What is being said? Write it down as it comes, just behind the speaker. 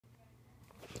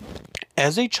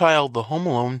as a child, the Home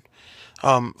Alone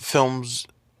films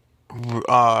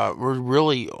were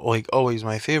really like always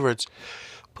my favorites.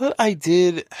 But I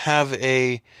did have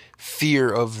a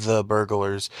fear of the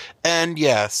burglars, and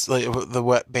yes, like the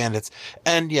Wet Bandits,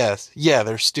 and yes, yeah,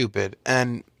 they're stupid,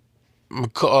 and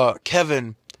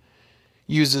Kevin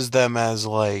uses them as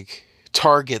like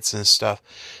targets and stuff.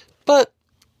 But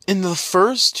in the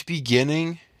first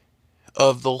beginning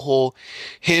of the whole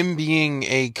him being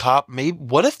a cop, maybe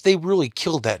what if they really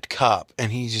killed that cop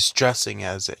and he's just dressing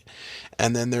as it?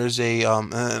 And then there's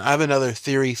and I have another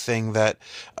theory thing that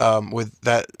with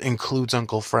that includes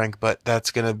Uncle Frank, but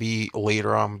that's gonna be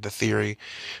later on with the theory.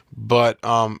 But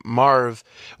Marv,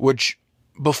 which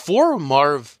before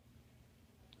Marv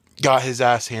got his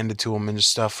ass handed to him and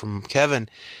stuff from Kevin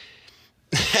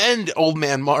and Old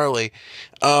Man Marley,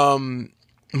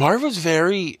 Marv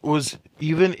was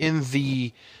even in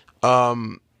the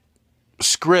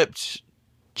script.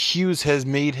 Hughes has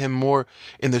made him more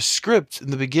in the script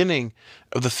in the beginning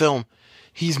of the film.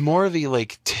 He's more of a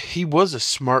he was a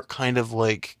smart kind of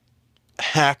like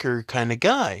hacker kind of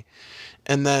guy,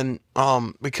 and then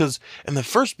because in the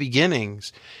first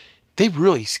beginnings, they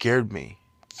really scared me.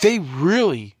 They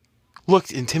really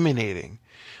looked intimidating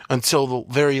until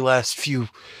the very last few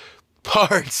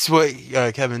parts. What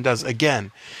Kevin does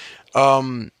again.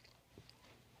 Um,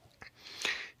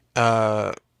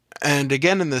 and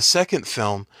again in the second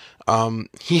film,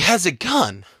 he has a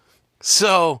gun.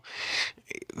 So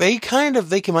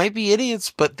might be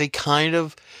idiots, but they kind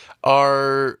of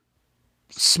are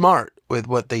smart with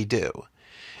what they do.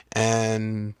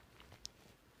 And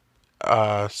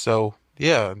so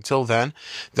yeah, until then,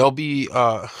 there'll be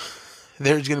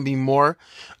there's gonna be more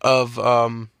of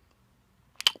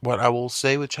what I will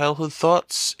say with childhood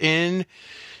thoughts in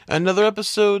another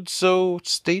episode. So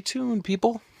stay tuned,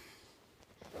 people.